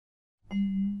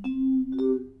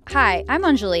Hi, I'm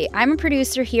Anjali. I'm a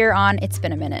producer here on It's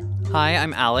Been a Minute. Hi,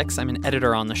 I'm Alex. I'm an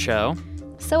editor on the show.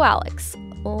 So, Alex,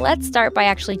 let's start by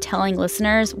actually telling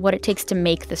listeners what it takes to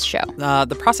make this show.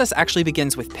 The process actually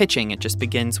begins with pitching. It just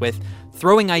begins with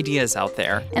throwing ideas out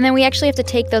there. And then we actually have to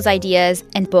take those ideas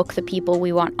and book the people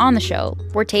we want on the show.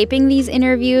 We're taping these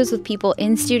interviews with people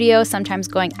in studio, sometimes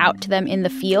going out to them in the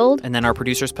field. And then our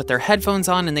producers put their headphones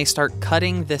on and they start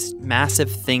cutting this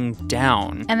massive thing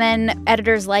down. And then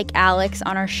editors like Alex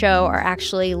on our show are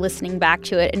actually listening back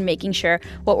to it and making sure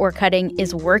what we're cutting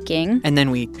is working. And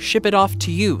then we ship it off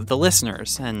to you, the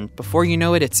listeners. And before you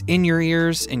know it, it's in your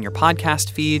ears, in your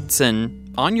podcast feeds, and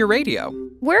on your radio.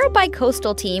 We're a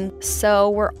bi-coastal team,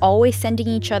 so we're always sending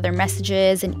each other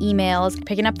messages and emails,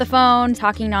 picking up the phone,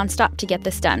 talking nonstop to get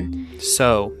this done.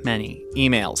 So many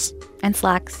emails. And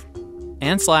Slacks.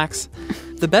 And Slacks.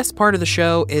 The best part of the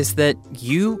show is that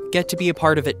you get to be a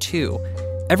part of it too.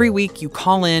 Every week you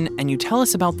call in and you tell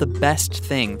us about the best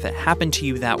thing that happened to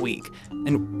you that week.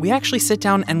 And we actually sit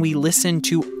down and we listen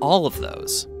to all of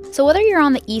those. So whether you're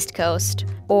on the East Coast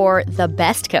or the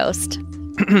best coast,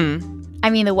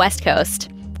 the West Coast,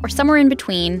 or somewhere in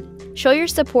between, show your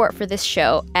support for this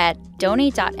show at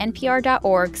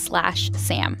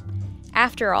donate.npr.org/Sam.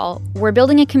 After all, we're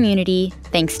building a community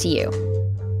thanks to you.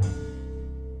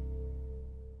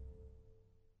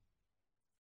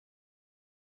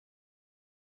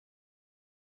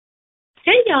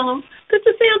 Hey, y'all. This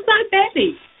is Sam's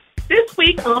Betty. This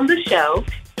week on the show,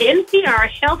 NPR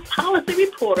health policy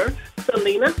reporter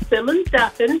Selena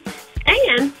Simmons-Duffin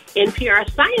and NPR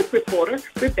science reporter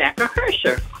Rebecca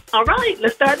Hersher. All right,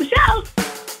 let's start the show.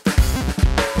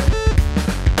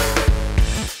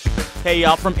 Hey,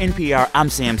 y'all, from NPR, I'm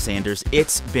Sam Sanders.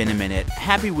 It's been a minute.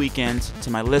 Happy weekend to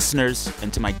my listeners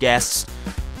and to my guests.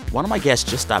 One of my guests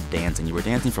just stopped dancing. You were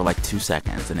dancing for like 2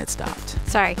 seconds and it stopped.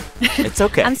 Sorry. It's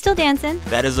okay. I'm still dancing.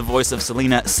 That is the voice of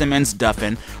Selena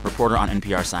Simmons-Duffin, reporter on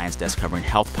NPR Science Desk covering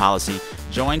health policy,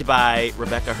 joined by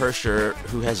Rebecca Hersher,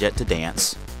 who has yet to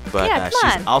dance. But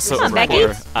she's also a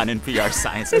reporter on NPR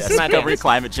Science Desk covering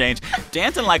climate change,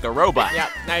 dancing like a robot. Yeah,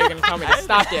 now you're going to tell me to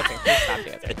stop dancing. Please stop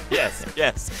dancing.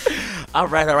 Yes. All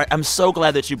right. I'm so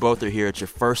glad that you both are here. It's your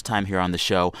first time here on the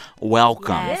show.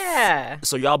 Welcome. Yes. Yeah.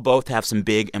 So y'all both have some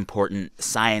big, important,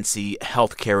 science-y,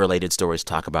 healthcare-related stories to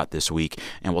talk about this week,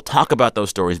 and we'll talk about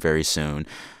those stories very soon.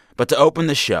 But to open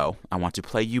the show, I want to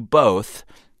play you both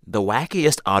the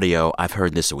wackiest audio I've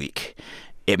heard this week.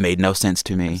 It made no sense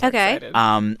to me. Okay.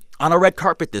 On a red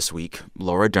carpet this week,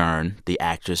 Laura Dern, the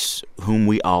actress whom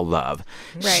we all love,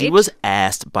 she was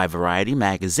asked by Variety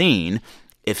magazine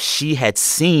if she had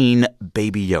seen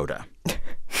Baby Yoda.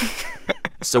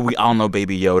 So we all know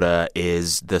Baby Yoda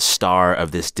is the star of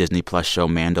this Disney Plus show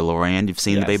Mandalorian. You've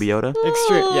seen the Baby Yoda?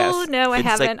 Extreme, yes. Oh, no, I It's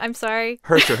haven't. like- I'm sorry.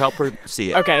 Hersher, help her see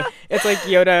it. Okay. It's like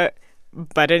Yoda,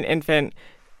 but an infant.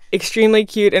 Extremely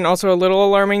cute and also a little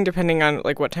alarming depending on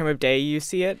like what time of day you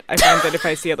see it. I find that if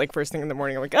I see it like first thing in the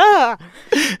morning, I'm like, ah!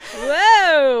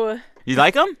 Whoa. You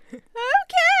like him?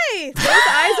 Okay. Those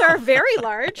eyes are very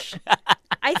large.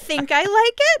 I think I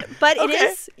like it, but it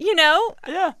is,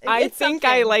 Yeah. I it's think something.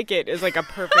 I like it is like a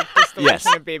perfect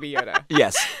distillation of Baby Yoda.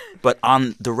 Yes. But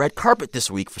on the red carpet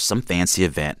this week for some fancy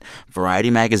event, Variety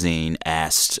magazine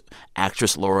asked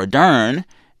actress Laura Dern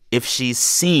if she's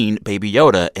seen Baby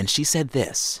Yoda, and she said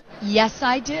this. Yes,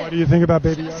 I did. What do you think about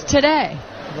Baby Yoda? Today.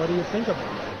 What do you think of him?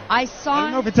 I I saw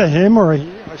don't know if it's a him or a he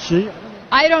or she.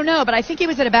 I don't know, but I think he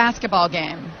was at a basketball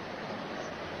game.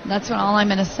 That's all I'm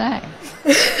going to say.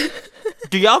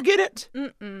 Do y'all get it?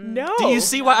 No. Do you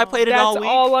see why I played it all week? That's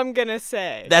all I'm going to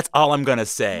say. That's all I'm going to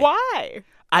say. Why?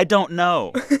 I don't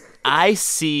know. I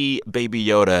see Baby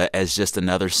Yoda as just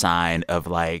another sign of,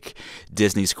 like,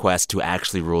 Disney's quest to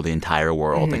actually rule the entire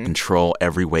world and control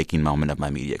every waking moment of my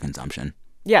media consumption.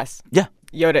 Yes. Yeah.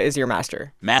 Yoda is your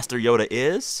master. Master Yoda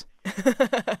is?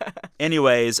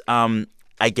 Anyways,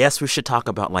 I guess we should talk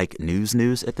about, like,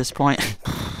 news at this point.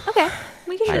 Okay.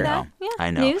 We can I do know. that. Yeah. I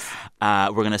know. News.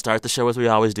 We're going to start the show as we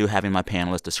always do, having my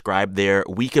panelists describe their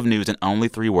week of news in only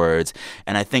 3 words.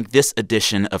 And I think this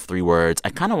edition of 3 words, I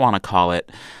kind of want to call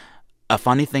it A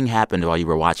Funny Thing Happened While You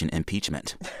Were Watching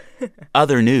Impeachment.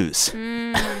 Other news.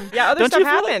 Yeah, other Don't stuff you feel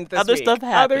happened like this other week. stuff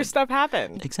happened? Other stuff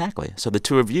happened. Exactly. So the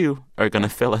two of you are going to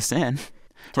fill us in.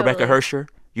 Rebecca Hersher,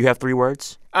 you have 3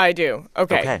 words? I do.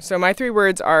 Okay. So my 3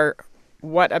 words are,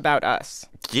 what about us?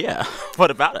 Yeah.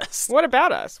 What about us? What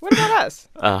about us? What about us?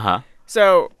 Uh-huh.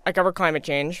 So I cover climate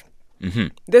change.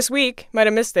 Mm-hmm. This week, might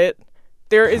have missed it,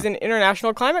 there is an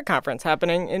international climate conference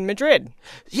happening in Madrid.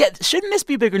 Yeah, shouldn't this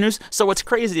be bigger news? So what's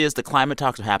crazy is the climate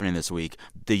talks are happening this week.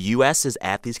 The U.S. is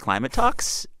at these climate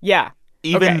talks, Yeah.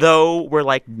 even Okay. though we're,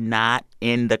 like, not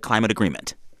in the climate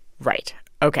agreement. Right.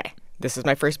 Okay. This is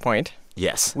my first point.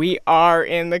 Yes. We are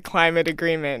in the climate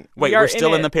agreement. Wait, we're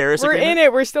still in the Paris Agreement? We're in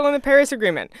it. We're still in the Paris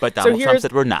Agreement. But Donald Trump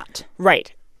said we're not.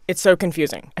 Right. It's so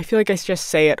confusing. I feel like I just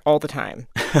say it all the time.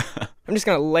 I'm just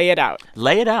going to lay it out.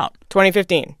 Lay it out.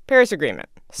 2015, Paris Agreement.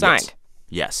 Signed.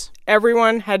 Yes.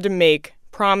 Everyone had to make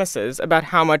promises about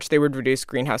how much they would reduce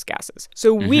greenhouse gases.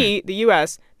 So we, the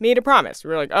U.S., made a promise. We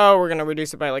were like, oh, we're going to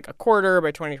reduce it by like a quarter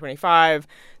by 2025.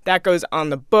 That goes on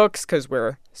the books because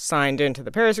we're signed into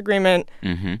the Paris Agreement.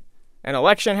 Mm-hmm. An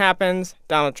election happens.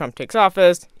 Donald Trump takes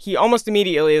office. He almost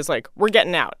immediately is like, we're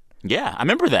getting out. Yeah, I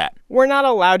remember that. We're not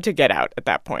allowed to get out at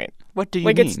that point. What do you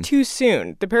mean? Like, it's too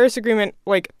soon. The Paris Agreement,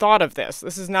 thought of this.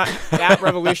 This is not that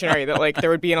revolutionary that, there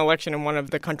would be an election in one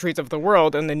of the countries of the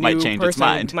world and the new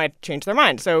person might change their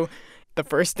mind. So the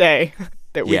first day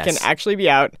that we can actually be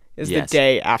out is the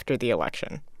day after the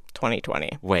election,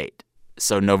 2020. Wait.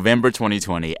 So November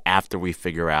 2020, after we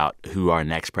figure out who our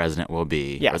next president will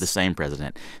be, or the same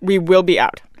president. We will be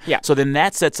out. Yeah. So then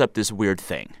that sets up this weird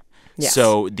thing. Yes.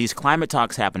 So these climate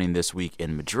talks happening this week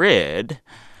in Madrid,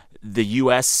 the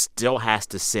U.S. still has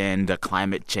to send a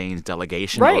climate change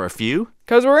delegation or a few?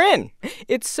 Because we're in.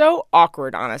 It's so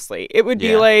awkward, honestly. It would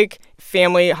be like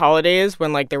family holidays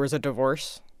when, there was a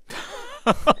divorce.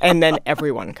 And then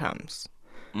everyone comes.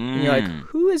 And you're like,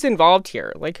 who is involved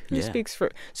here? Who speaks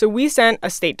for... So we sent a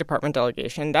State Department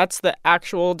delegation. That's the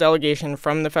actual delegation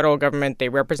from the federal government. They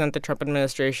represent the Trump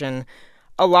administration.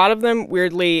 A lot of them,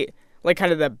 weirdly,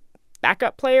 kind of the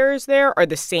backup players there are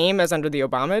the same as under the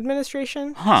Obama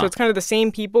administration. So it's kind of the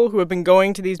same people who have been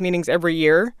going to these meetings every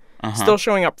year, still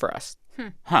showing up for us.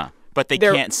 But they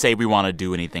can't say we want to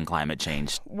do anything climate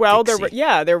change. Well,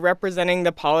 they're representing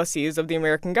the policies of the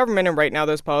American government, and right now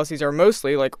those policies are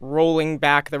mostly rolling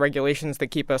back the regulations that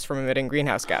keep us from emitting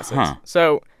greenhouse gases.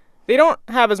 So they don't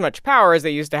have as much power as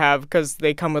they used to have because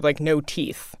they come with no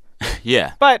teeth.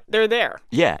 Yeah. But they're there.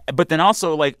 Yeah. But then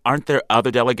also, aren't there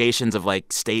other delegations of,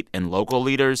 state and local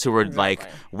leaders who are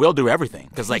we'll do everything?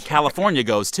 Because, California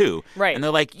goes, too. Right. And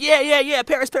they're like, yeah,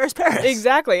 Paris.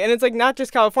 Exactly. And it's, not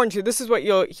just California, too. This is what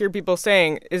you'll hear people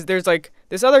saying, is there's,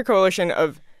 this other coalition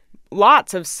of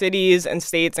lots of cities and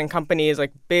states and companies,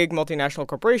 big multinational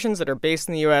corporations that are based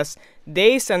in the U.S.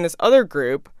 They send this other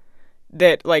group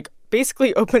that,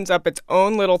 basically opens up its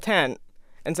own little tent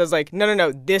and says,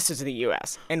 no, this is the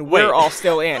U.S., and we're all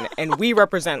still in, and we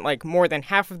represent, more than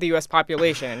half of the U.S.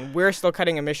 population, and we're still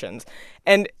cutting emissions.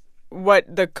 And what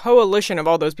the coalition of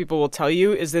all those people will tell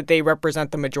you is that they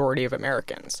represent the majority of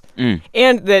Americans,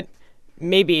 and that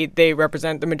maybe they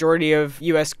represent the majority of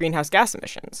U.S. greenhouse gas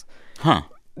emissions.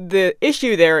 The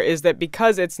issue there is that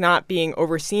because it's not being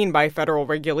overseen by federal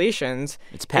regulations...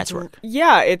 It's patchwork.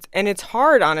 It's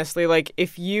hard, honestly.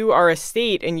 If you are a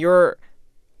state and you're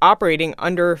operating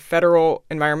under federal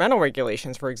environmental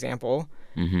regulations, for example,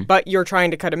 but you're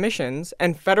trying to cut emissions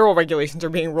and federal regulations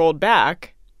are being rolled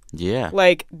back. Yeah.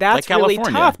 That's really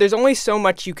tough. There's only so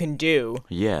much you can do.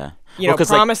 Yeah.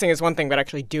 Promising is one thing, but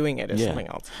actually doing it is something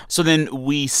else. So then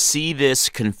we see this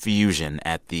confusion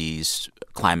at these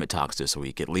climate talks this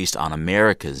week, at least on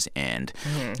America's end.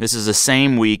 This is the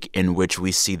same week in which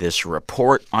we see this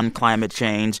report on climate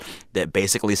change that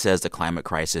basically says the climate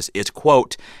crisis is,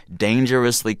 quote,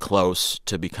 dangerously close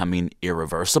to becoming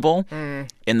irreversible.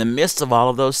 In the midst of all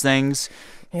of those things,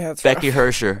 Becky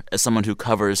Hersher, as someone who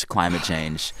covers climate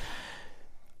change,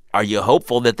 are you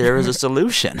hopeful that there is a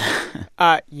solution?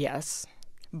 Yes.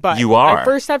 But you are. I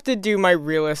first have to do my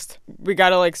realist. We got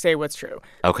to say what's true.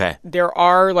 Okay. There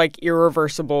are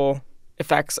irreversible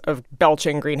effects of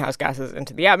belching greenhouse gases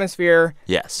into the atmosphere.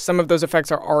 Yes. Some of those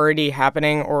effects are already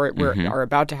happening or are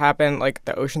about to happen.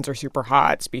 The oceans are super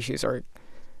hot. Species are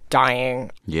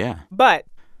dying. Yeah. But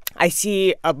I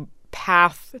see a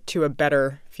path to a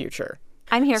better future.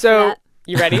 I'm here for that.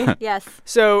 You ready? Yes.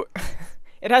 So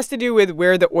it has to do with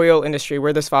where the oil industry,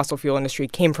 where this fossil fuel industry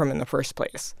came from in the first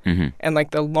place. And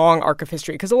the long arc of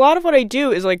history. Because a lot of what I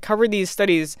do is cover these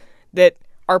studies that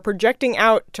are projecting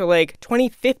out to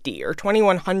 2050 or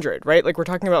 2100, right? We're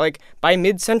talking about by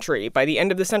mid-century, by the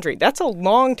end of the century. That's a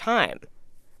long time.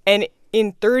 And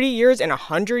in 30 years and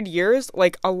 100 years,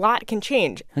 a lot can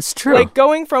change. That's true.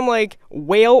 Going from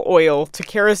whale oil to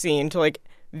kerosene to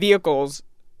vehicles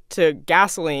to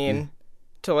gasoline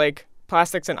to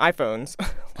plastics and iPhones.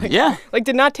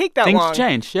 Did not take that long. Things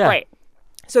change, yeah. Right.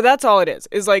 So that's all it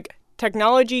is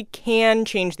technology can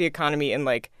change the economy in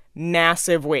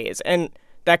massive ways. And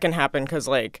that can happen because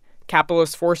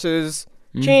capitalist forces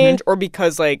change or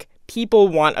because people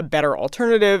want a better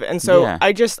alternative. And so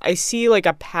I see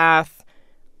a path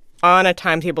on a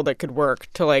timetable that could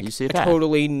work to a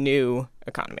totally new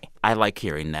economy. I like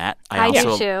hearing that. I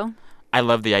do too. I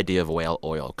love the idea of whale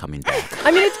oil coming back.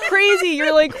 I mean, it's crazy.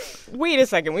 You're like, wait a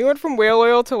second. We went from whale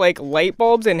oil to, like, light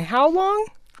bulbs in how long?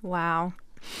 Wow.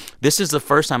 This is the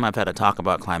first time I've had to talk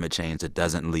about climate change that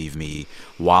doesn't leave me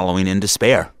wallowing in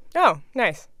despair. Oh,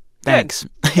 nice. Thanks.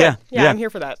 Yeah, I'm here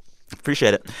for that.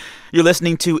 Appreciate it. You're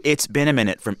listening to It's Been a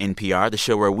Minute from NPR, the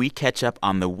show where we catch up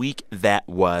on the week that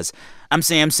was. I'm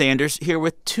Sam Sanders, here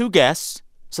with two guests,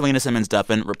 Selena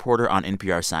Simmons-Duffin, reporter on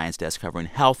NPR Science Desk covering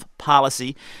health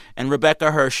policy, and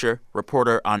Rebecca Hersher,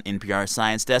 reporter on NPR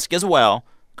Science Desk as well,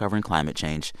 covering climate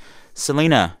change.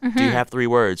 Selena, do you have 3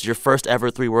 words? Your first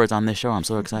ever 3 words on this show. I'm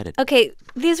so excited. Okay,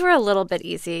 these were a little bit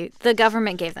easy. The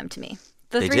government gave them to me.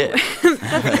 They did.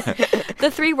 The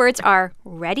 3 words are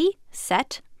ready,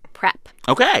 set, PrEP.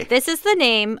 Okay. This is the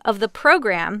name of the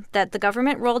program that the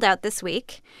government rolled out this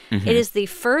week. It is the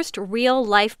first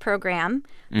real-life program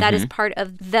that is part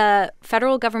of the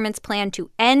federal government's plan to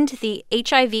end the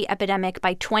HIV epidemic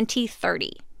by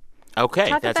 2030.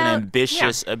 Okay, that's an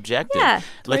ambitious objective. Yeah.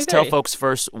 Let's tell folks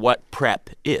first what PrEP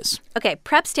is. Okay,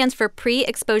 PrEP stands for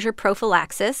pre-exposure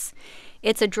prophylaxis.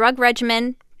 It's a drug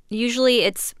regimen. Usually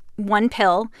it's one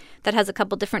pill that has a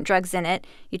couple different drugs in it.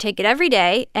 You take it every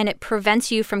day, and it prevents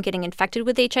you from getting infected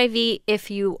with HIV if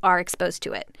you are exposed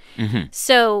to it.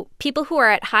 So people who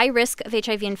are at high risk of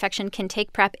HIV infection can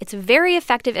take PrEP. It's very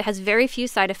effective. It has very few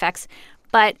side effects,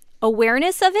 but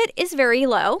awareness of it is very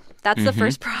low. That's the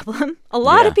first problem. A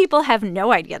lot of people have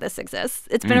no idea this exists.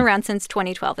 It's been around since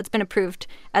 2012. It's been approved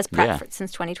as PrEP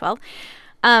since 2012.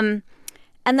 And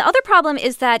the other problem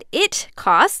is that it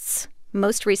costs,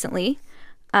 most recently,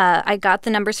 I got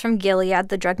the numbers from Gilead,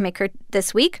 the drug maker,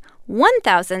 this week,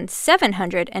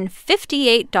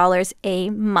 $1,758 a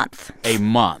month. A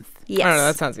month. Yes. I don't know.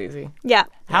 That sounds easy. Yeah.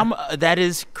 That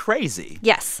is crazy.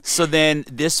 Yes. So then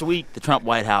this week, the Trump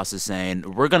White House is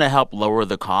saying, we're going to help lower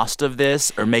the cost of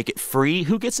this or make it free.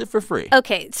 Who gets it for free?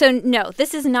 Okay. So, no,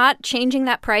 this is not changing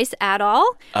that price at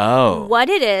all. Oh. What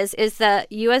it is the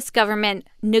U.S. government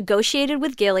negotiated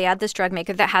with Gilead, this drug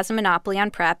maker that has a monopoly on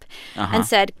PrEP, and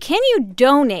said, can you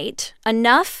donate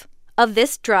enough of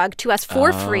this drug to us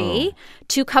for free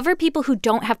to cover people who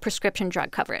don't have prescription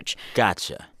drug coverage?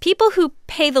 Gotcha. People who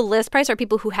pay the list price are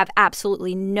people who have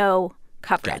absolutely no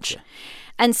coverage. Gotcha.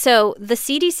 And so the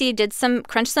CDC did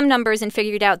crunched some numbers and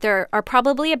figured out there are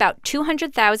probably about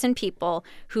 200,000 people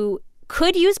who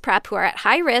could use PrEP who are at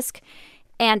high risk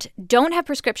and don't have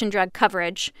prescription drug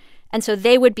coverage. And so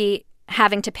they would be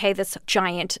having to pay this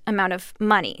giant amount of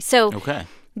money. So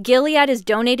Gilead is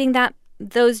donating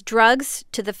those drugs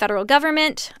to the federal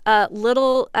government. A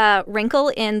little wrinkle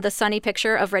in the sunny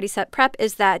picture of Ready, Set, PrEP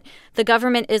is that the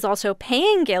government is also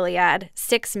paying Gilead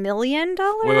 $6 million.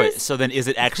 Wait. So then is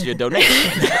it actually a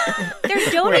donation?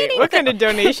 They're donating. Wait, what kind of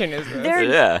donation is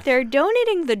this? They're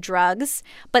donating the drugs,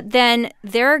 but then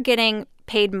they're getting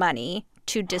paid money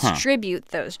to distribute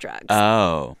those drugs.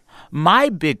 Oh. My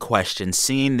big question,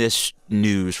 seeing this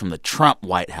news from the Trump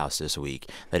White House this week,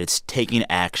 that it's taking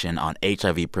action on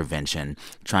HIV prevention,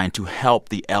 trying to help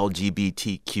the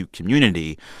LGBTQ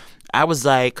community, I was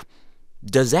like,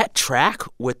 does that track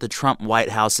with the Trump White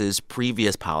House's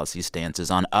previous policy stances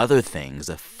on other things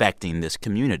affecting this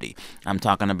community? I'm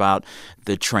talking about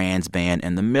the trans ban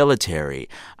in the military.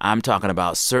 I'm talking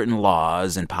about certain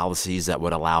laws and policies that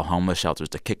would allow homeless shelters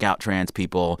to kick out trans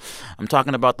people. I'm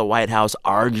talking about the White House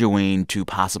arguing to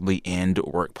possibly end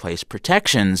workplace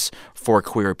protections for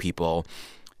queer people.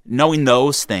 Knowing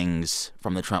those things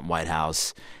from the Trump White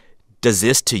House, does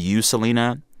this to you,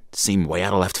 Selena, seem way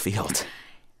out of left field?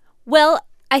 Well,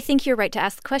 I think you're right to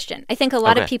ask the question. I think a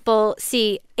lot of people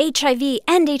see HIV,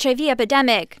 end HIV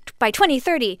epidemic by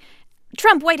 2030.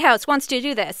 Trump White House wants to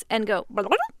do this and go, blah, blah,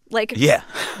 blah, like, yeah,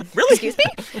 really? Excuse me?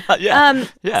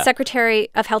 Secretary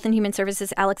of Health and Human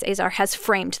Services Alex Azar has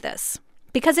framed this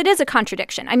because it is a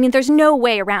contradiction. I mean, there's no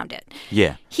way around it.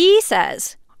 Yeah. He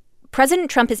says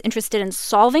President Trump is interested in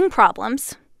solving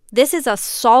problems. This is a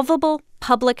solvable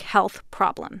public health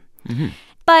problem.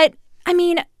 But I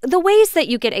mean, the ways that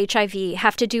you get HIV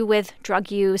have to do with drug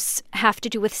use, have to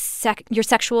do with your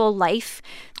sexual life.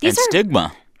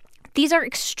 Stigma. These are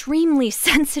extremely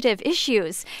sensitive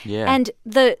issues. Yeah. And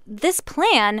this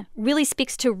plan really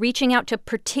speaks to reaching out to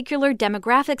particular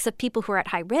demographics of people who are at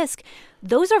high risk.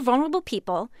 Those are vulnerable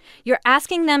people. You're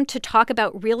asking them to talk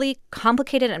about really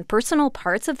complicated and personal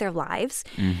parts of their lives.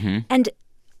 And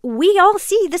we all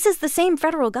see this is the same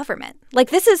federal government.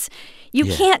 Like, this is you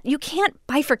can't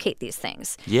bifurcate these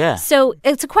things. Yeah. So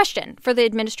it's a question for the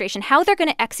administration how they're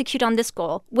going to execute on this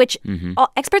goal, which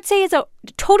all experts say is a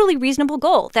totally reasonable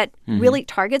goal that really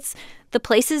targets the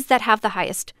places that have the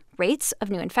highest rates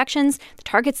of new infections,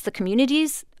 targets the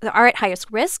communities that are at highest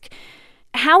risk.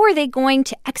 how are they going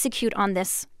to execute on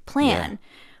this plan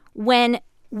when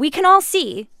we can all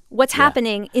see what's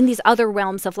happening in these other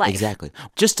realms of life? Exactly.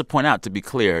 Just to point out, to be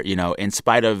clear, you know, in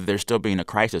spite of there still being a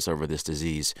crisis over this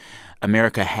disease,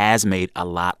 America has made a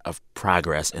lot of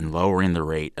progress in lowering the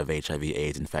rate of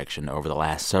HIV/AIDS infection over the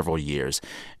last several years.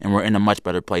 And we're in a much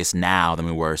better place now than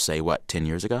we were, say, 10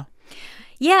 years ago?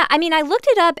 Yeah, I mean, I looked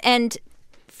it up, and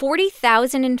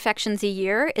 40,000 infections a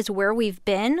year is where we've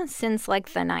been since, the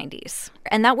 90s.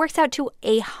 And that works out to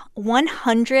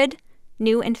 100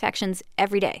 new infections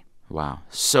every day. Wow.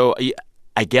 So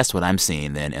I guess what I'm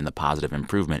seeing then in the positive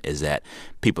improvement is that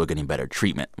people are getting better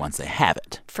treatment once they have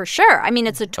it. For sure. I mean,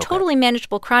 it's a totally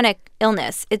manageable chronic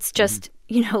illness. It's just,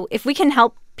 if we can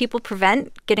help people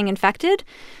prevent getting infected,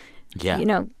 that's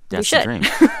we should. The dream.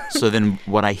 So then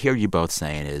what I hear you both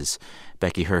saying is,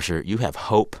 Becky Hersher, you have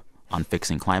hope on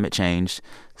fixing climate change.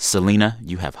 Selena,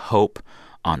 you have hope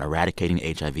on eradicating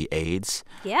HIV/AIDS.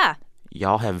 Yeah.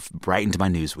 Y'all have brightened my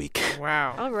news week.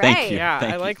 Wow. All right. Thank you. Yeah,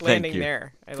 Thank I you. like Thank landing you.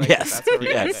 there. I like Yes. That's really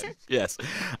Yes. good. Yes.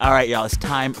 All right, y'all. It's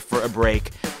time for a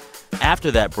break.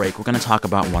 After that break, we're going to talk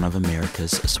about one of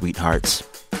America's sweethearts,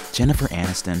 Jennifer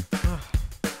Aniston.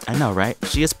 I know, right?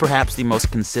 She is perhaps the most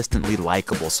consistently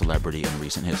likable celebrity in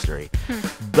recent history.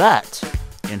 But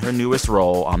in her newest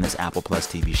role on this Apple Plus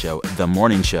TV show, The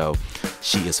Morning Show,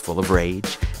 she is full of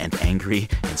rage and angry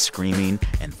and screaming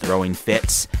and throwing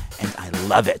fits, and I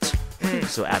love it.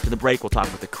 So after the break, we'll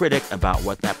talk with a critic about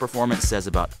what that performance says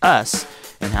about us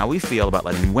and how we feel about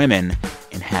letting women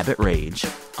inhabit rage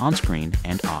on screen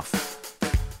and off.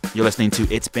 You're listening to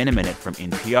It's Been a Minute from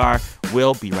NPR.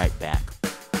 We'll be right back.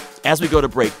 As we go to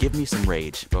break, give me some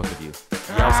rage, both of you.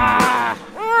 Yell some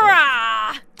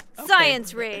rage.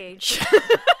 Science rage.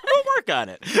 We'll work on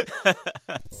it.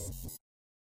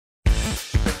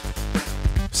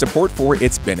 Support for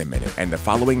It's Been a Minute and the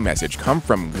following message come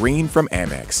from Green from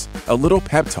Amex. A little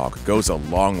pep talk goes a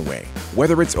long way.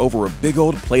 Whether it's over a big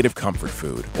old plate of comfort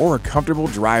food or a comfortable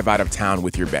drive out of town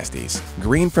with your besties,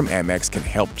 Green from Amex can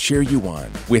help cheer you on.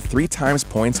 With 3 times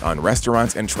points on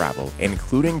restaurants and travel,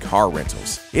 including car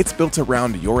rentals. It's built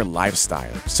around your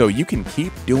lifestyle, so you can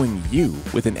keep doing you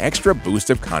with an extra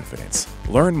boost of confidence.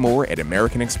 Learn more at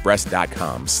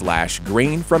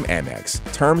americanexpress.com/green from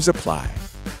Amex. Terms apply.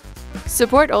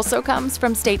 Support also comes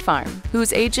from State Farm,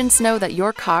 whose agents know that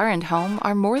your car and home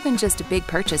are more than just big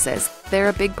purchases. They're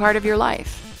a big part of your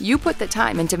life. You put the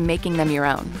time into making them your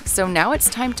own, so now it's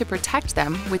time to protect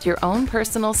them with your own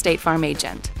personal State Farm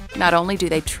agent. Not only do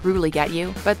they truly get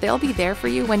you, but they'll be there for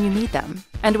you when you need them.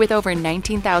 And with over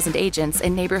 19,000 agents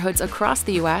in neighborhoods across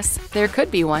the U.S., there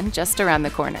could be one just around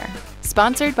the corner.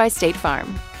 Sponsored by State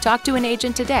Farm. Talk to an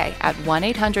agent today at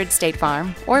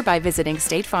 1-800-STATE-FARM or by visiting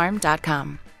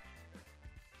statefarm.com.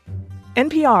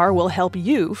 NPR will help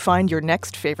you find your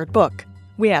next favorite book.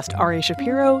 We asked Ari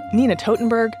Shapiro, Nina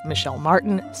Totenberg, Michelle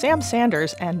Martin, Sam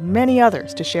Sanders, and many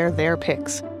others to share their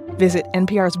picks. Visit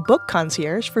NPR's Book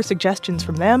Concierge for suggestions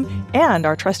from them and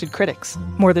our trusted critics.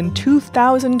 More than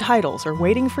 2,000 titles are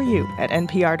waiting for you at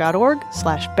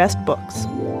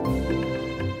npr.org/bestbooks.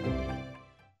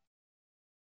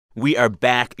 We are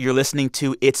back. You're listening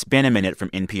to It's Been a Minute from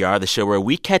NPR, the show where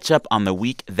we catch up on the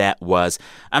week that was.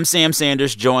 I'm Sam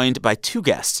Sanders, joined by 2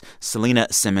 guests, Selena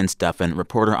Simmons-Duffin,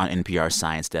 reporter on NPR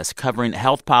Science Desk covering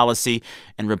health policy,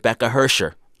 and Rebecca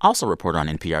Hersher, also reporter on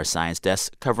NPR Science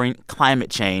Desk covering climate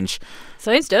change.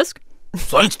 Science Desk.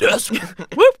 Science Desk.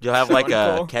 Whoop. You'll have like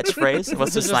a Cool. catchphrase.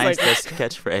 What's the Science Desk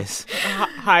catchphrase?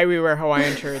 Hi, we wear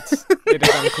Hawaiian shirts. It is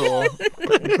uncool.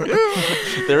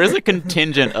 There is a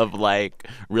contingent of like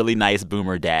really nice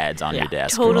boomer dads on your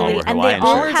desk. Totally. Who all wear And they Hawaiian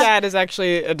all shirts. Boomer dad is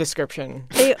actually a description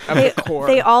They, of the core.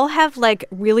 they all have like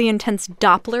really intense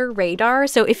Doppler radar.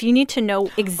 So if you need to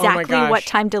know exactly gosh. what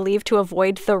time to leave to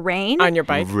avoid the rain, On your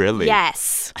bike. Really?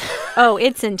 yes. Oh,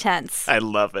 it's intense. I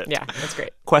love it. Yeah, that's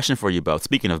great. Question for you both.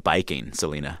 Speaking of biking,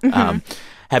 Selena,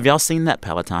 have y'all seen that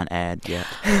Peloton ad yet?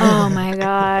 Oh my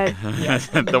God.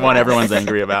 The one everyone's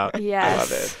angry about. Yes. I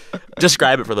love it.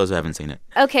 Describe it for those who haven't seen it.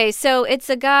 Okay, so it's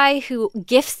a guy who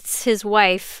gifts his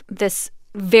wife this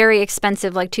very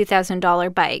expensive, like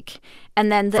 $2,000 bike. And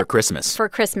then For Christmas. For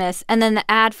Christmas. And then the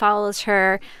ad follows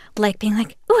her, like, being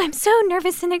like, oh, I'm so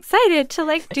nervous and excited to,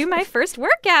 like, do my first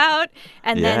workout.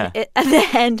 And then at the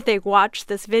end, they watch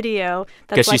this video.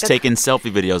 Because That's she's taken selfie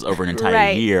videos over an entire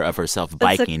Right. year of herself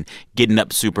biking, getting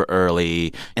up super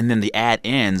early. And then the ad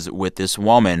ends with this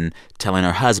woman telling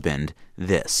her husband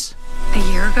this. A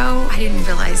year ago, I didn't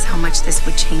realize how much this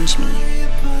would change me.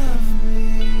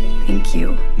 Thank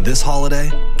you. This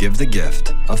holiday, give the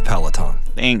gift of Peloton.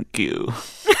 Thank you.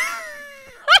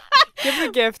 Give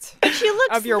the gift She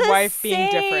looks of your the wife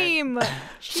being same. different.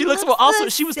 She looks well. Also,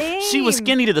 the she was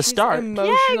skinny to the start.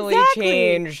 Emotionally exactly.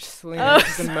 changed, Selena.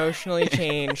 She's emotionally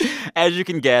changed. As you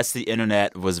can guess, the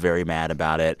internet was very mad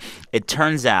about it. It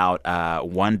turns out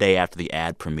one day after the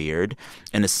ad premiered,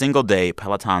 in a single day,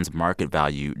 Peloton's market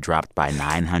value dropped by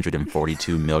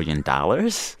 $942 million.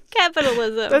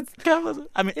 Capitalism. That's Capitalism.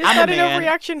 I mean, Is I'm that a an man.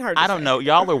 overreaction? Hard to I don't say. know.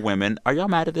 Y'all are women. Are y'all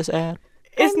mad at this ad?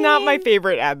 It's not my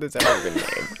favorite ad that's ever been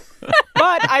made.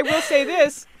 But I will say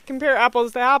this. Compare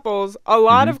apples to apples. A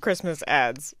lot of Christmas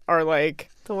ads are like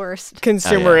the worst.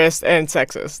 Consumerist and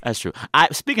sexist. That's true.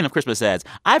 Speaking of Christmas ads,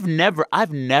 I've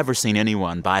never seen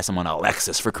anyone buy someone a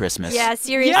Lexus for Christmas. Yeah,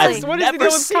 seriously. Yes, what is the deal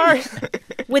with cars?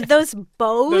 With those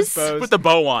bows? With the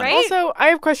bow on. Right? Also, I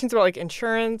have questions about like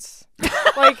insurance.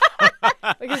 like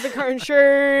is the car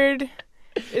insured?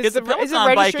 Is the Peloton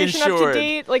bike registration up to insured?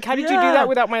 date? Like, how did you do Yeah. that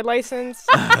without my license?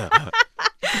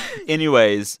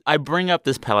 Anyways, I bring up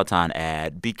this Peloton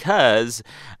ad because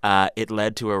it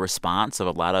led to a response of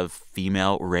a lot of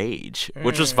female rage,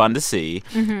 which was fun to see.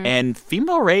 And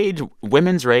female rage,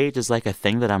 women's rage is like a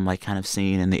thing that I'm like kind of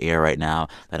seeing in the air right now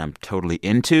that I'm totally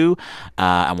into.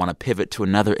 I want to pivot to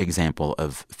another example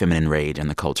of feminine rage in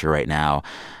the culture right now.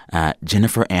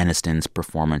 Jennifer Aniston's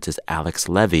performance as Alex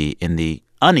Levy in the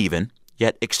uneven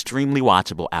yet extremely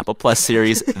watchable Apple Plus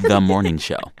series, The Morning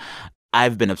Show.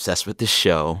 I've been obsessed with this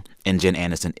show and Jen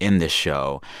Aniston in this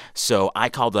show. So I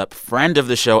called up friend of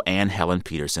the show, Anne Helen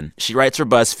Peterson. She writes for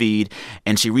BuzzFeed,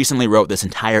 and she recently wrote this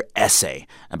entire essay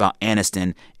about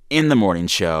Aniston in The Morning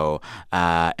Show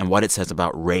and what it says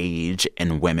about rage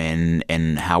and women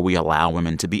and how we allow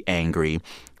women to be angry. It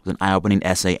was an eye-opening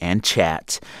essay and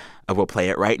chat. We'll play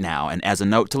it right now. And as a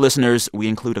note to listeners, we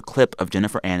include a clip of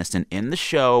Jennifer Aniston in the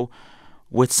show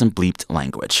with some bleeped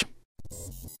language.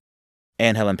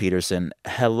 Anne Helen Peterson,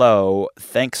 hello.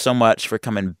 Thanks so much for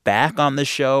coming back on the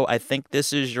show. I think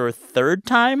this is your third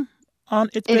time on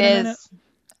It's Been a Minute.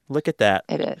 Look at that.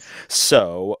 It is.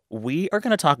 So we are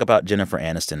going to talk about Jennifer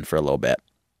Aniston for a little bit.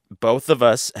 Both of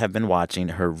us have been watching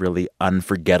her really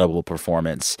unforgettable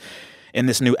performance in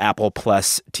this new Apple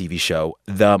Plus TV show,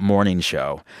 The Morning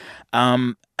Show.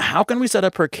 How can we set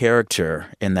up her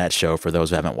character in that show for those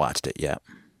who haven't watched it yet?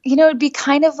 You know, it'd be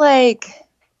kind of like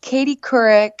Katie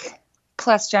Couric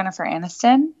plus Jennifer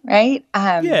Aniston, right?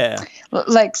 Yeah.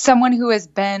 Like someone who has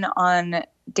been on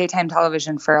daytime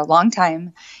television for a long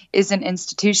time is an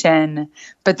institution,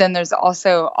 but then there's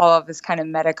also all of this kind of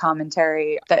meta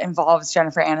commentary that involves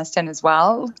Jennifer Aniston as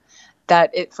well.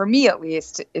 That it, for me at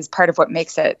least, is part of what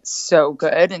makes it so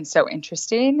good and so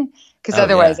interesting. Because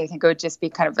otherwise, I think it would just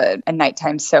be kind of a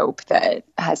nighttime soap that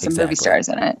has some movie stars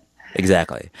in it.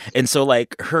 Exactly. And so,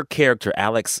 like, her character,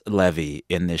 Alex Levy,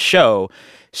 in this show,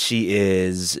 she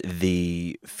is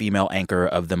the female anchor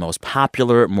of the most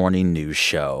popular morning news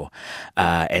show.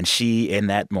 And she, in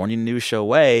that morning news show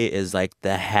way, is like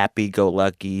the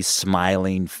happy-go-lucky,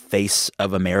 smiling face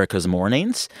of America's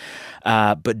mornings.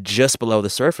 But just below the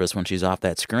surface, when she's off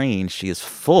that screen, she is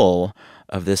full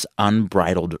of this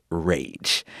unbridled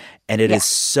rage. And it is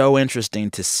so interesting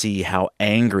to see how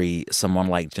angry someone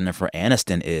like Jennifer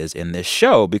Aniston is in this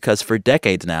show, because for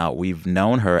decades now, we've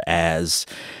known her as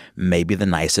maybe the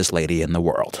nicest lady in the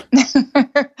world.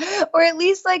 Or at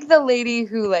least like the lady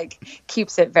who like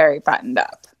keeps it very buttoned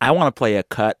up. I want to play a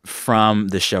cut from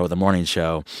the show, The Morning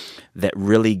Show, that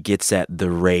really gets at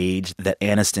the rage that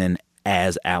Aniston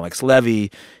as Alex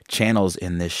Levy channels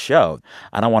in this show.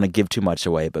 I don't want to give too much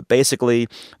away, but basically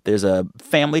there's a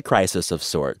family crisis of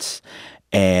sorts,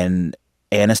 and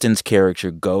Aniston's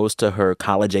character goes to her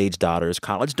college-age daughter's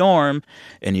college dorm,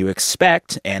 and you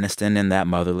expect Aniston in that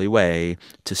motherly way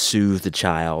to soothe the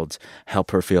child,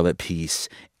 help her feel at peace.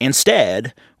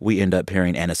 Instead, we end up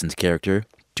hearing Aniston's character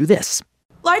do this.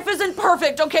 Life isn't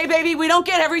perfect, okay, baby? We don't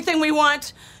get everything we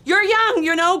want. You're young,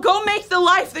 you know? Go make the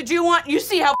life that you want. You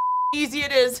see how easy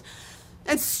it is.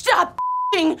 And stop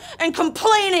and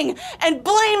complaining and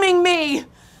blaming me.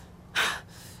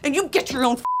 And you get your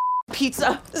own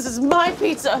pizza. This is my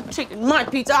pizza. I'm taking my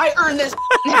pizza. I earned this.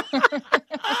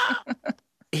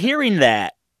 Hearing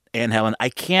that, Anne Helen, I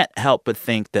can't help but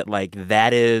think that, like,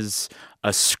 that is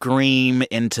a scream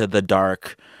into the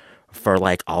dark for,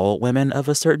 like, all women of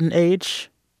a certain age.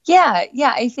 Yeah.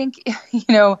 I think, you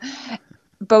know,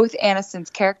 both Aniston's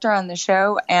character on the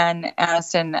show and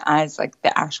Aniston as like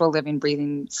the actual living,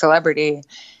 breathing celebrity,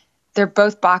 they're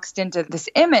both boxed into this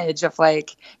image of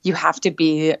like, you have to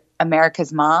be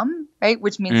America's mom, right?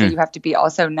 Which means that you have to be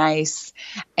also nice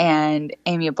and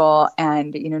amiable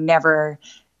and, you know, never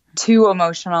too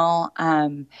emotional,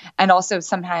 and also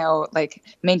somehow like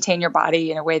maintain your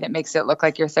body in a way that makes it look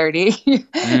like you're 30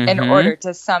 in order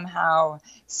to somehow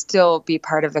still be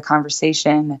part of the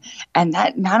conversation. And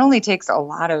that not only takes a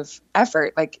lot of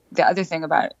effort, like the other thing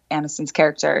about Aniston's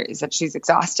character is that she's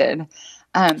exhausted,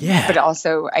 but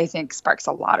also I think sparks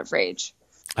a lot of rage.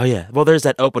 Oh, yeah. Well, there's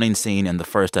that opening scene in the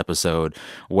first episode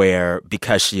where,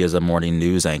 because she is a morning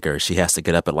news anchor, she has to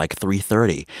get up at like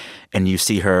 3:30. And you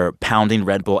see her pounding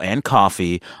Red Bull and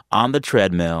coffee on the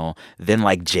treadmill, then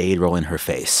like jade rolling her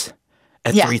face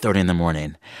at 3:30 in the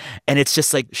morning. And it's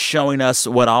just like showing us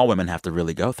what all women have to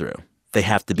really go through. They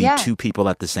have to be two people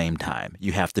at the same time.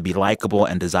 You have to be likable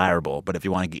and desirable. But if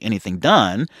you want to get anything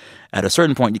done, at a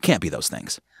certain point, you can't be those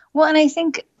things. Well, and I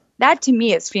think that to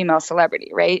me is female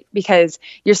celebrity, right? Because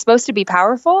you're supposed to be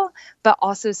powerful, but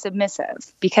also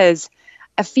submissive. Because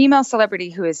a female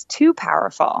celebrity who is too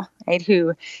powerful, right,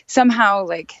 who somehow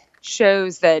like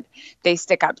shows that they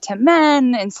stick up to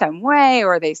men in some way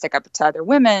or they stick up to other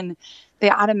women, they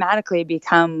automatically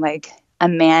become like a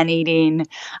man-eating,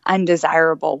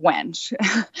 undesirable wench.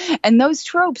 And those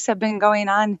tropes have been going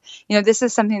on. You know, this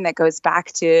is something that goes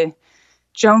back to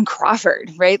Joan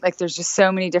Crawford, right? Like there's just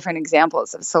so many different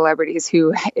examples of celebrities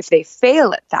who, if they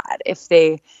fail at that,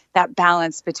 that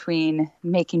balance between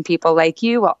making people like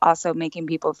you while also making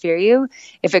people fear you,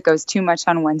 if it goes too much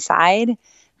on one side,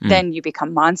 then you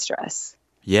become monstrous.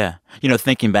 Yeah. You know,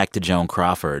 thinking back to Joan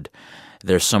Crawford,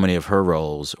 there's so many of her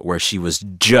roles where she was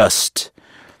just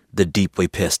the deeply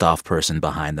pissed off person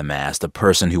behind the mask, the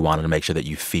person who wanted to make sure that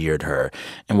you feared her.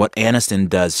 And what Aniston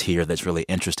does here that's really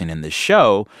interesting in this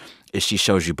show is she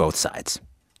shows you both sides,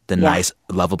 the nice,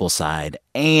 lovable side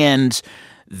and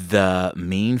the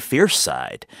mean, fierce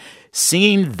side.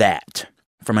 Seeing that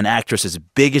from an actress as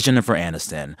big as Jennifer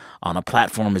Aniston on a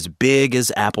platform as big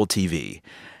as Apple TV,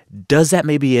 does that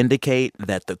maybe indicate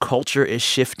that the culture is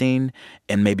shifting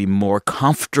and maybe more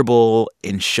comfortable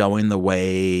in showing the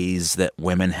ways that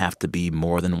women have to be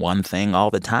more than one thing all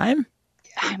the time?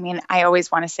 I mean, I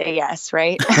always want to say yes,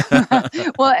 right?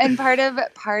 Well, and part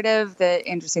of the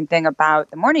interesting thing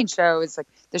about the morning show is like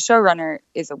the showrunner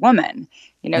is a woman.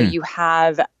 You know, you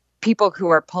have people who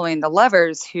are pulling the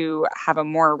levers who have a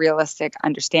more realistic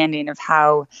understanding of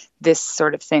how this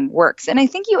sort of thing works. And I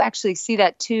think you actually see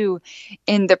that too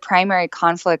in the primary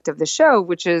conflict of the show,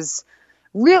 which is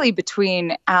really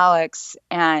between Alex,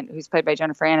 and who's played by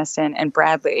Jennifer Aniston, and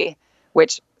Bradley,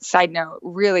 which, side note,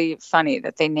 really funny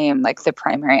that they name like the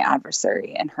primary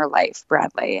adversary in her life,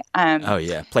 Bradley. Oh,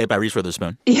 yeah. Played by Reese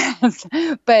Witherspoon. Yes.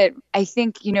 But I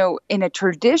think, you know, in a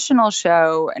traditional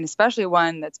show, and especially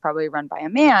one that's probably run by a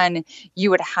man,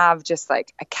 you would have just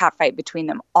like a catfight between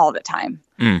them all the time.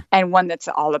 And one that's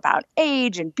all about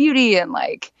age and beauty and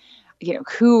like, you know,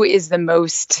 who is the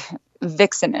most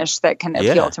vixenish that can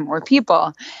appeal to more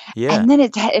people. And then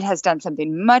it has done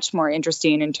something much more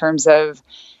interesting in terms of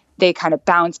they kind of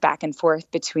bounce back and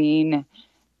forth between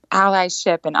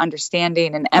allyship and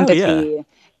understanding and empathy,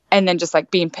 and then just like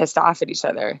being pissed off at each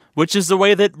other. Which is the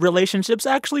way that relationships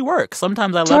actually work.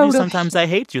 Sometimes I love you, sometimes I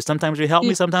hate you, sometimes you help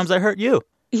me, sometimes I hurt you.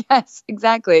 Yes,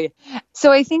 exactly.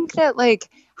 So I think that like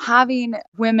having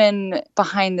women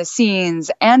behind the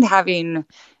scenes and having,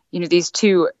 you know, these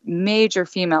two major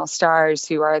female stars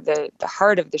who are the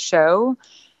heart of the show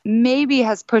maybe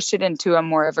has pushed it into a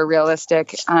more of a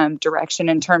realistic direction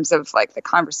in terms of like the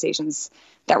conversations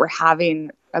that we're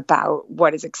having about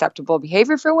what is acceptable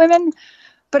behavior for women.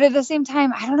 But at the same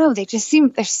time, I don't know, they just seem,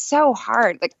 they're so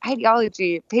hard. Like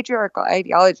patriarchal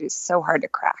ideology is so hard to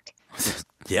crack.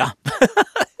 Yeah,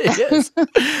 it is.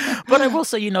 But I will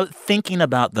say, you know, thinking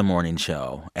about the morning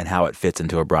show and how it fits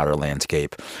into a broader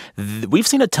landscape, we've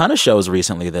seen a ton of shows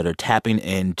recently that are tapping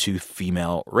into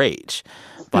female rage.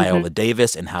 Viola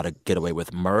Davis in How to Get Away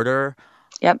with Murder.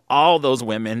 Yep. All those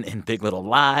women in Big Little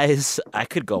Lies. I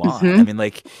could go on. I mean,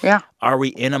 like, are we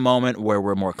in a moment where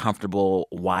we're more comfortable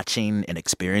watching and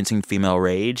experiencing female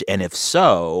rage? And if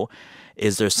so,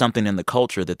 is there something in the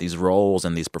culture that these roles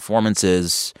and these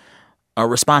performances are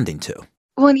responding to?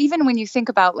 Well, and even when you think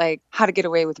about like How to Get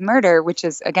Away with Murder, which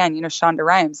is, again, you know, Shonda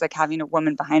Rhimes, like having a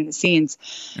woman behind the scenes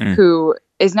who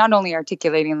is not only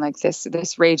articulating like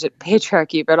this rage at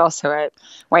patriarchy, but also at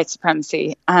white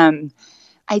supremacy.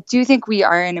 I do think we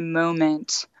are in a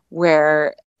moment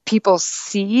where people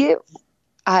see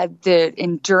the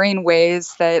enduring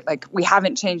ways that like we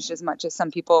haven't changed as much as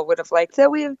some people would have liked that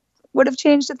we would have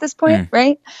changed at this point,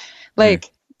 right?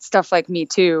 Like stuff like Me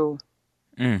Too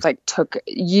like took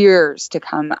years to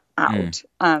come out.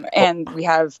 And we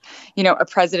have, a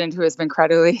president who has been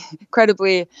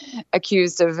credibly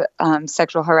accused of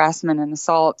sexual harassment and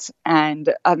assault,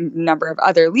 and a number of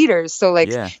other leaders. So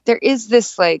there is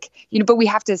this but we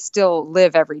have to still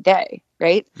live every day,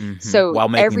 right? So while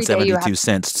making every day 72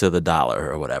 cents to the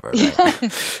dollar or whatever.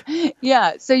 Right?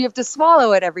 Yeah. So you have to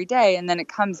swallow it every day, and then it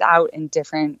comes out in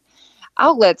different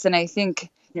outlets. And I think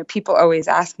people always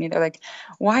ask me, they're like,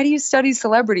 why do you study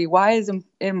celebrity? Why is it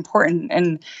important?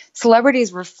 And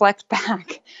celebrities reflect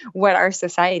back what our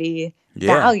society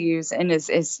values and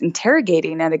is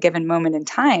interrogating at a given moment in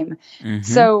time.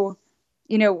 So,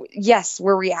 yes,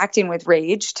 we're reacting with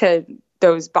rage to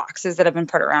those boxes that have been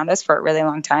put around us for a really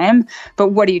long time. But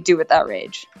what do you do with that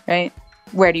rage, right?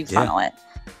 Where do you funnel it?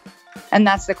 And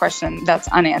that's the question that's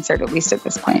unanswered, at least at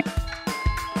this point.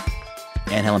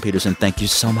 Anne Helen Petersen, thank you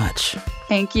so much.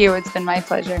 Thank you. It's been my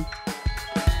pleasure.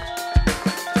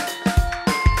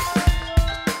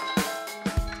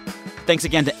 Thanks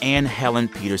again to Anne Helen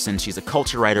Petersen. She's a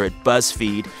culture writer at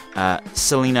BuzzFeed.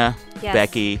 Selena,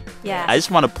 Becky, I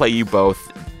just want to play you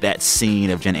both that scene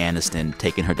of Jen Aniston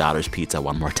taking her daughter's pizza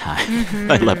one more time.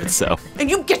 I love it so. And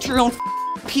you get your own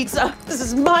pizza. This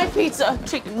is my pizza. I'm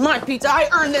taking my pizza. I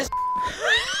earned this.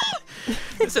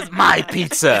 This is my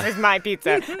pizza. This is my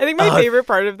pizza. I think my favorite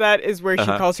part of that is where she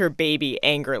calls her baby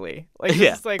angrily.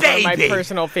 This is one of my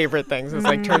personal favorite things. It's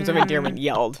terms of endearment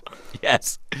yelled.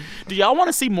 Yes. Do y'all want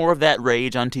to see more of that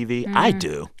rage on TV? I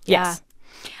do. Yes.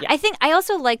 Yeah. I think I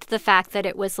also liked the fact that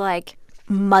it was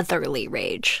motherly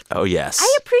rage. Oh, yes.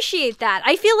 I appreciate that.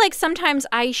 I feel like sometimes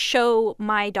I show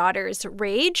my daughters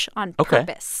rage on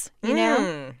purpose, you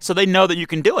know? So they know that you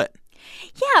can do it.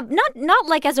 Yeah,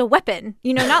 not as a weapon,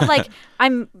 not like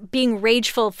I'm being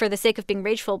rageful for the sake of being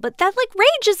rageful, but that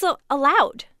rage is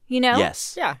allowed,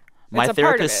 Yes. Yeah. My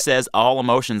therapist says all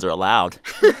emotions are allowed.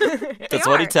 That's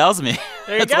what he tells me.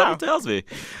 There you That's go. what he tells me.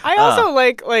 I also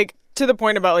like to the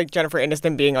point about Jennifer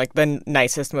Aniston being the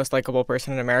nicest, most likable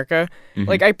person in America.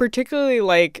 I particularly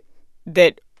like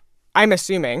that. I'm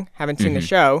assuming, haven't seen the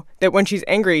show, that when she's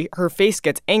angry, her face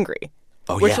gets angry.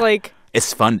 Oh, which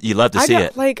it's fun. You love to see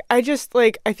it. I just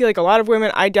I feel like a lot of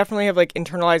women, I definitely have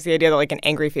internalized the idea that an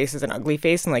angry face is an ugly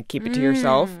face and keep it to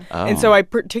yourself. Oh. And so I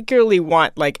particularly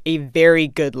want a very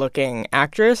good looking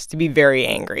actress to be very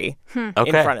angry in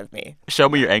front of me. Show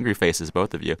me your angry faces,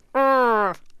 both of you.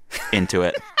 Into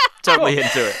it. Totally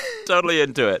into it. Totally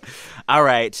into it. All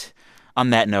right. On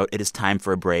that note, it is time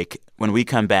for a break. When we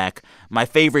come back, my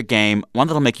favorite game, one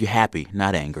that'll make you happy,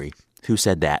 not angry. Who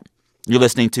said that? You're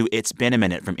listening to It's Been a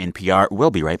Minute from NPR.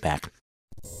 We'll be right back.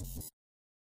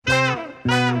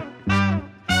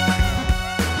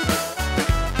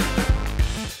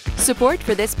 Support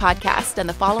for this podcast and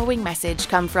the following message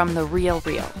come from The Real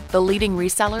Real, the leading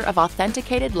reseller of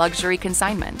authenticated luxury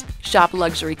consignment. Shop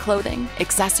luxury clothing,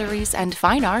 accessories, and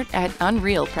fine art at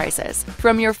unreal prices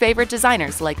from your favorite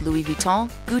designers like Louis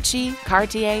Vuitton, Gucci,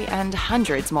 Cartier, and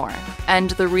hundreds more. And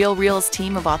The Real Real's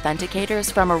team of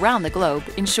authenticators from around the globe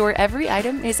ensure every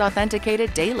item is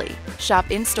authenticated daily. Shop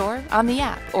in-store, on the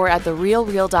app, or at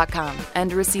therealreal.com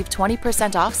and receive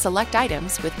 20% off select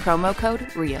items with promo code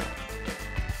REAL.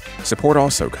 Support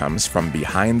also comes from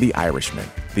Behind the Irishman,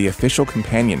 the official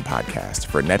companion podcast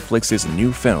for Netflix's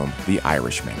new film, The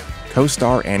Irishman.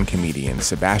 Co-star and comedian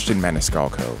Sebastian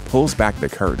Maniscalco pulls back the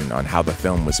curtain on how the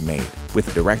film was made,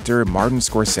 with director Martin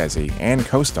Scorsese and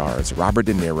co-stars Robert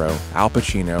De Niro, Al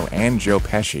Pacino, and Joe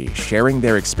Pesci sharing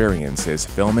their experiences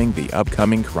filming the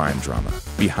upcoming crime drama.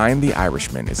 Behind the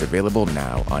Irishman is available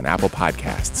now on Apple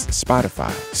Podcasts,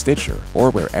 Spotify, Stitcher, or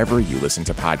wherever you listen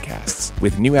to podcasts,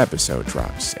 with new episode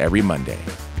drops every Monday.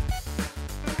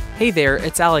 Hey there,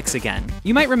 it's Alex again.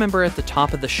 You might remember at the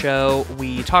top of the show,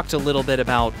 we talked a little bit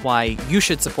about why you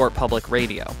should support public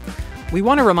radio. We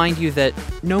want to remind you that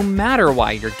no matter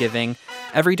why you're giving,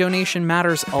 every donation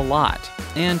matters a lot.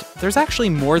 And there's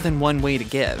actually more than one way to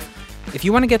give. If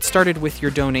you want to get started with your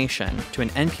donation to an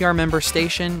NPR member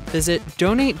station, visit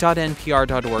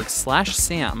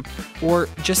donate.npr.org/Sam, or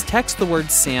just text the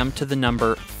word SAM to the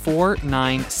number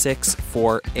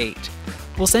 49648.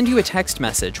 We'll send you a text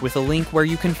message with a link where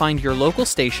you can find your local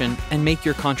station and make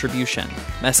your contribution.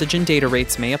 Message and data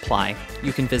rates may apply.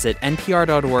 You can visit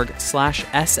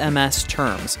npr.org/SMS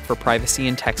terms for privacy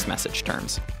and text message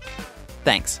terms.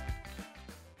 Thanks.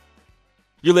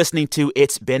 You're listening to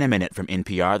It's Been a Minute from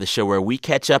NPR, the show where we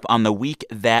catch up on the week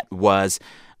that was.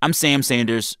 I'm Sam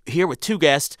Sanders, here with two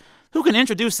guests who can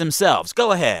introduce themselves.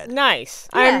 Go ahead. Nice.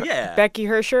 I'm Becky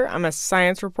Hersher. I'm a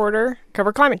science reporter,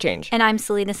 cover climate change. And I'm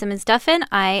Selena Simmons-Duffin.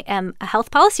 I am a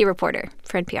health policy reporter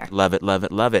for NPR. Love it, love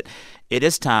it, love it. It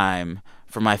is time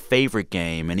for my favorite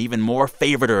game, and even more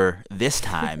favoriter this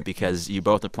time because you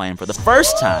both are playing for the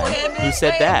first time. Who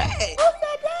said that?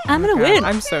 I'm going to win.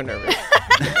 I'm so nervous.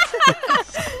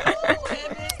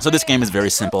 So this game is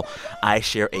very simple. I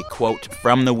share a quote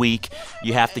from the week.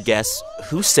 You have to guess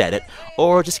who said it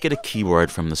or just get a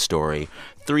keyword from the story.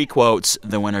 3 quotes.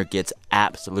 The winner gets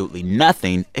absolutely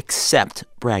nothing except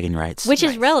bragging rights. Which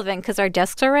is relevant because our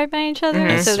desks are right by each other.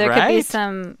 That's so there could be right.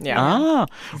 some. Yeah.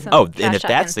 some And if trash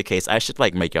that's talking. the case, I should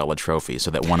make y'all a trophy so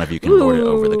that one of you can lord it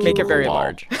over the Make it very wall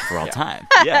large. for all time.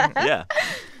 Yeah.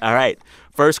 All right.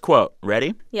 First quote.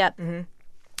 Ready? Yep.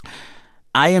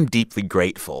 I am deeply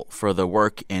grateful for the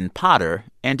work in Potter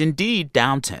and indeed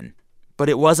Downton, but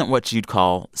it wasn't what you'd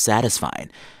call satisfying.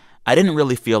 I didn't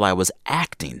really feel I was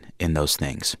acting in those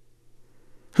things.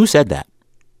 Who said that?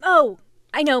 Oh,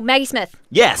 I know. Maggie Smith.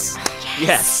 Yes.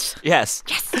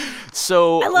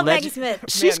 So I love Maggie Smith.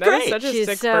 She's Man, that great. is such a She's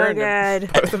sick so burn.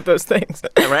 good. Both of those things.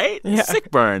 Right?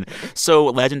 Sick burn. So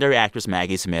legendary actress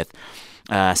Maggie Smith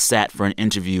sat for an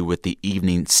interview with the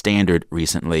Evening Standard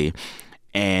recently.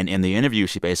 And in the interview,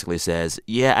 she basically says,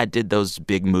 yeah, I did those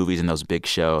big movies and those big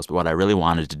shows, but what I really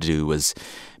wanted to do was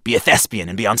be a thespian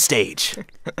and be on stage.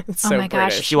 Oh my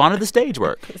gosh. She wanted the stage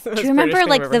work. Do you remember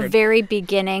the very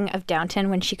beginning of Downton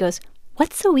when she goes,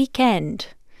 "What's a weekend?"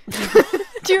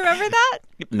 Do you remember that?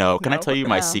 No, can I tell you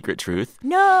my secret truth?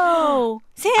 No.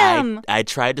 Sam. I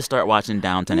tried to start watching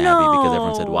Downton Abbey because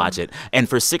everyone said watch it. And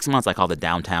for 6 months, I called it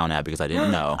Downtown Abbey because I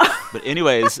didn't know. But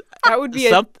anyways. That would be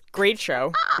a great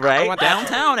show. Right?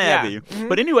 Downtown Abbey. Yeah.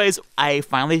 But anyways, I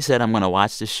finally said I'm going to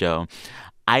watch this show.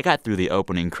 I got through the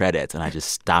opening credits and I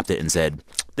just stopped it and said,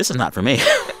 this is not for me.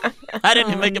 I didn't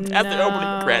even make it past the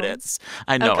opening credits.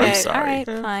 I know, Okay, I'm sorry.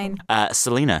 all right, fine.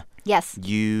 Selena. Yes.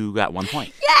 You got 1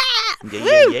 point. Yeah.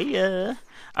 Yeah.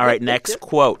 All right, next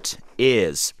quote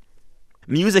is,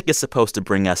 music is supposed to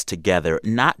bring us together,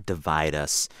 not divide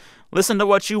us. Listen to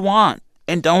what you want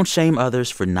and don't shame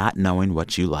others for not knowing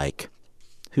what you like.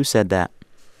 Who said that?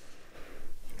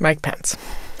 Mike Pence.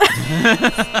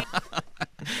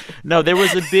 No, there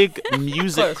was a big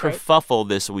music Close, right? kerfuffle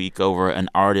this week over an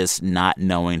artist not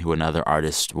knowing who another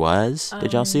artist was.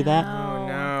 Did y'all see that? Oh,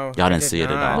 no. Y'all didn't see it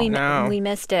at all. We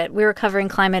missed it. We were covering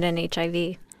climate and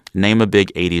HIV. Name a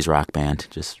big 80s rock band.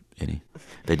 Just any.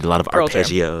 They did a lot of Pearl Jam.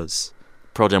 arpeggios.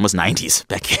 Pearl Jam was 90s,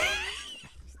 Becky.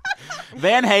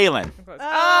 Van Halen.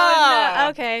 Oh, no.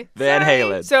 Okay. Van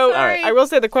Halen. So all right. I will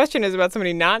say the question is about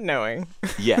somebody not knowing.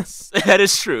 Yes, that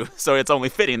is true. So it's only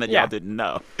fitting that y'all didn't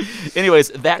know. Anyways,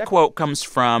 that quote comes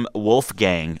from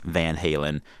Wolfgang Van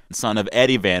Halen, son of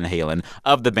Eddie Van Halen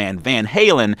of the band Van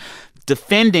Halen,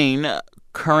 defending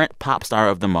current pop star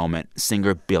of the moment,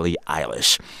 singer Billie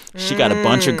Eilish. She got a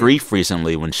bunch of grief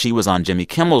recently when she was on Jimmy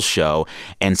Kimmel's show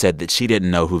and said that she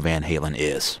didn't know who Van Halen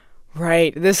is.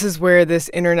 Right. This is where this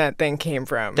internet thing came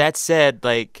from. That said,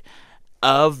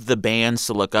 of the bands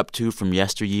to look up to from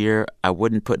yesteryear, I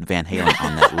wouldn't put Van Halen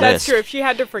on that list. That's true. If she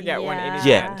had to forget one 80s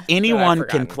band. Anyone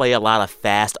can play a lot of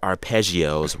fast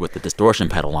arpeggios with the distortion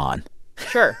pedal on.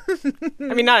 Sure.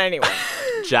 I mean, not anyone.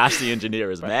 Josh the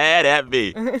engineer is mad at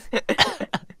me.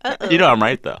 You know I'm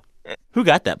right, though. Who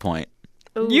got that point?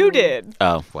 You did.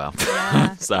 Oh, well.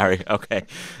 Sorry. Okay.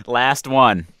 Last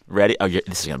one. Ready? Oh,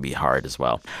 this is going to be hard as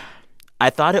well. I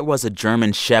thought it was a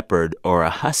German Shepherd or a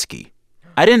Husky.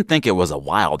 I didn't think it was a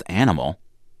wild animal.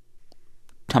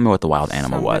 Tell me what the wild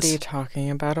animal was. Somebody talking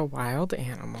about a wild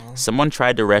animal. Someone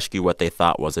tried to rescue what they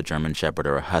thought was a German Shepherd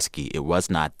or a Husky. It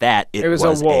was not that. It was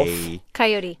a wolf.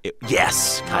 Coyote.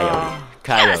 Yes, coyote.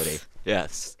 Coyote.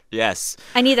 Yes.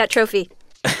 I need that trophy.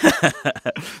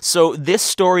 So this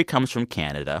story comes from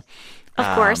Canada.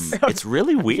 Of course. It's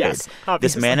really weird. Yes, this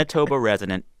obviously. Manitoba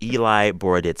resident, Eli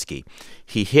Boroditsky,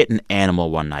 he hit an animal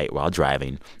one night while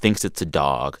driving, thinks it's a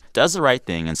dog, does the right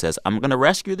thing and says, I'm going to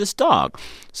rescue this dog.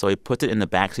 So he puts it in the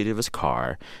backseat of his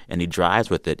car, and he drives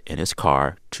with it in his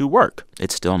car to work.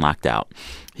 It's still knocked out.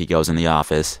 He goes in the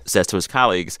office, says to his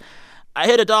colleagues, I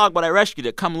hit a dog, but I rescued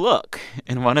it. Come look.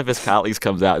 And one of his colleagues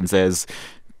comes out and says,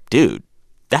 dude,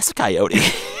 that's a coyote.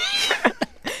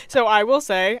 So I will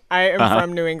say, I am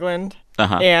from New England,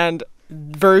 and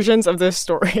versions of this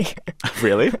story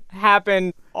Really?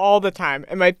 happen all the time.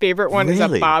 And my favorite one is a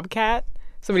Really? bobcat.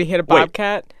 Somebody hit a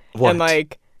bobcat what?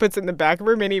 and puts it in the back of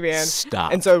her minivan.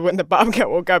 Stop. And so when the bobcat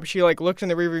woke up, she looked in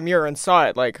the rearview mirror and saw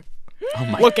it Oh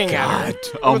my looking God. at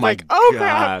her. Oh Was my oh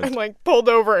God. crap, and pulled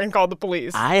over and called the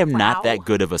police. I am not that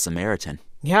good of a Samaritan.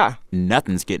 Yeah.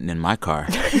 Nothing's getting in my car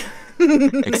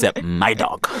except my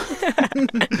dog.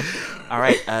 All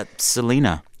right,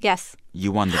 Selena, Yes.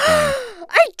 you won the game.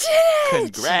 I did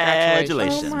it!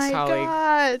 Congratulations. Oh my colleague.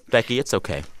 God. Becky, it's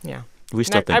okay. Yeah. We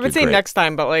still think I would you're say great. next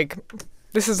time, but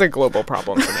This is a global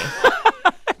problem for me.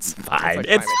 It's fine.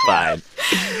 It's fine.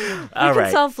 All we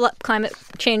right. can solve climate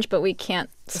change, but we can't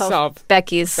solve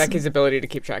Becky's ability to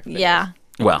keep track of it. Yeah.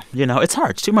 Well, it's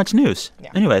hard. It's too much news.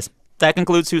 Yeah. Anyways, that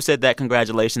concludes Who Said That.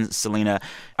 Congratulations, Selena.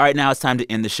 All right, now it's time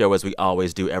to end the show as we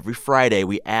always do. Every Friday,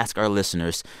 we ask our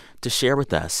listeners to share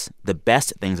with us the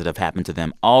best things that have happened to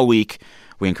them all week.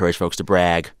 We encourage folks to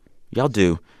brag. Y'all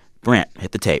do. Brent,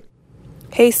 hit the tape.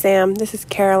 Hey, Sam. This is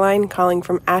Caroline calling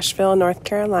from Asheville, North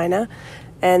Carolina.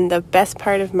 And the best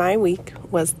part of my week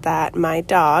was that my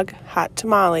dog, Hot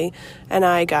Tamale, and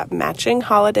I got matching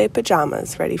holiday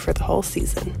pajamas ready for the whole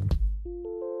season.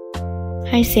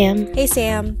 Hi, Sam. Hey,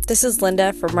 Sam. This is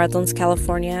Linda from Redlands,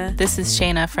 California. This is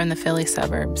Shayna from the Philly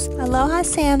suburbs. Aloha,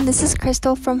 Sam. This is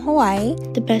Crystal from Hawaii.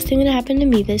 The best thing that happened to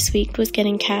me this week was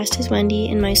getting cast as Wendy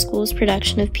in my school's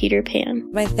production of Peter Pan.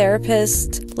 My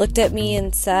therapist looked at me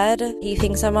and said he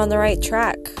thinks I'm on the right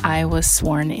track. I was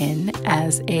sworn in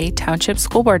as a township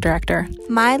school board director.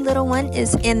 My little one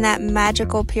is in that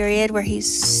magical period where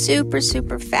he's super,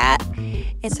 super fat.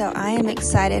 And so I am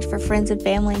excited for friends and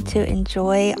family to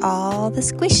enjoy all the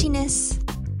squishiness.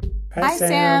 Hi,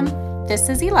 Sam. This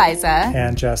is Eliza.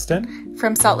 And Justin.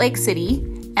 From Salt Lake City.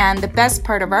 And the best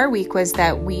part of our week was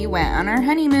that we went on our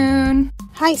honeymoon.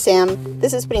 Hi, Sam.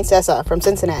 This is Princesa from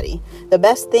Cincinnati. The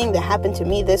best thing that happened to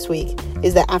me this week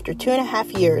is that after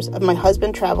 2.5 years of my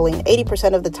husband traveling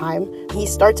 80% of the time, he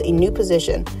starts a new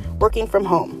position, working from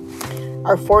home.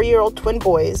 Our 4-year-old twin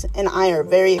boys and I are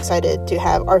very excited to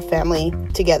have our family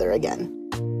together again.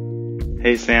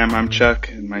 Hey Sam, I'm Chuck,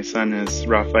 and my son is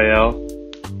Raphael.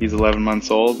 He's 11 months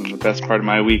old, and the best part of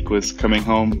my week was coming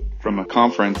home from a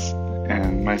conference,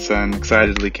 and my son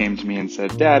excitedly came to me and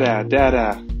said, "Dada,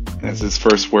 Dada." That's his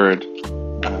first word.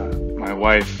 My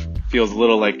wife feels a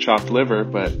little like chopped liver,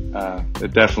 but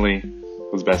it definitely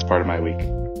was the best part of my week.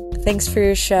 Thanks for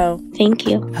your show. Thank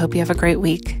you. I hope you have a great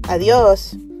week.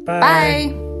 Adios.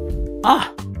 Bye. A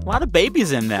lot of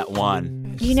babies in that one.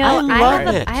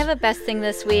 I have a best thing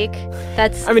this week.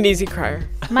 I'm an easy crier.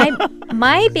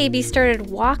 My baby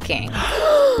started walking.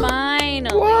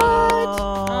 Finally.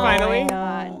 What? Finally? My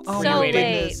God. Oh, so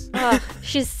late.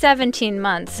 She's 17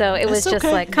 months, so it was just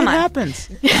like, come on. It happens.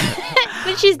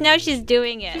 But now she's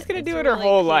doing it. She's going to do it her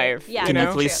whole life. Yeah, Can you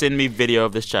please send me video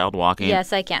of this child walking?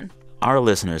 Yes, I can. Our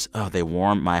listeners, they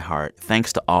warm my heart.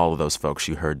 Thanks to all of those folks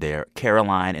you heard there.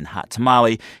 Caroline and Hot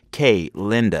Tamale, Kay,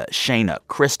 Linda, Shayna,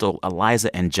 Crystal,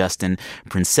 Eliza and Justin,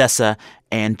 Princesa,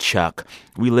 and Chuck.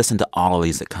 We listen to all of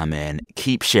these that come in.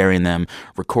 Keep sharing them.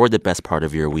 Record the best part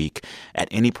of your week. At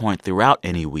any point throughout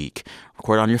any week,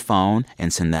 record on your phone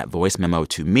and send that voice memo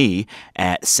to me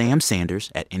at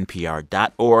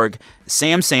samsanders@npr.org.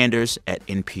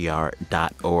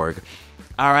 samsanders@npr.org.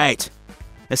 All right.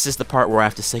 This is the part where I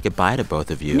have to say goodbye to both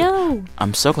of you. No.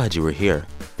 I'm so glad you were here.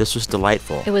 This was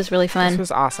delightful. It was really fun. This was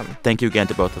awesome. Thank you again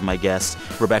to both of my guests,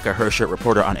 Rebecca Herscher,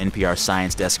 reporter on NPR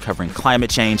Science Desk covering climate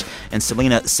change, and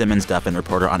Selena Simmons-Duffin,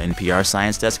 reporter on NPR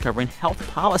Science Desk covering health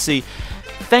policy.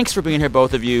 Thanks for being here,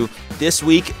 both of you. This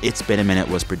week, It's Been a Minute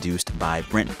was produced by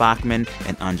Brent Bachman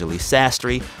and Anjali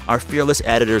Sastry. Our fearless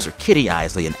editors are Kitty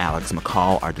Isley and Alex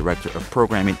McCall. Our director of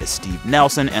programming is Steve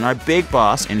Nelson. And our big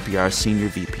boss, NPR's senior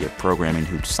VP of programming,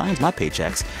 who signs my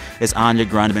paychecks, is Anya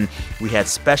Grundman. We had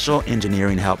special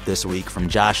engineering help this week from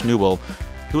Josh Newell,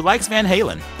 who likes Van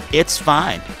Halen. It's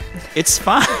fine. It's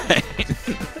fine.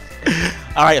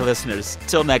 All right, listeners,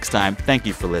 till next time, thank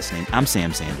you for listening. I'm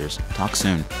Sam Sanders. Talk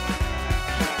soon.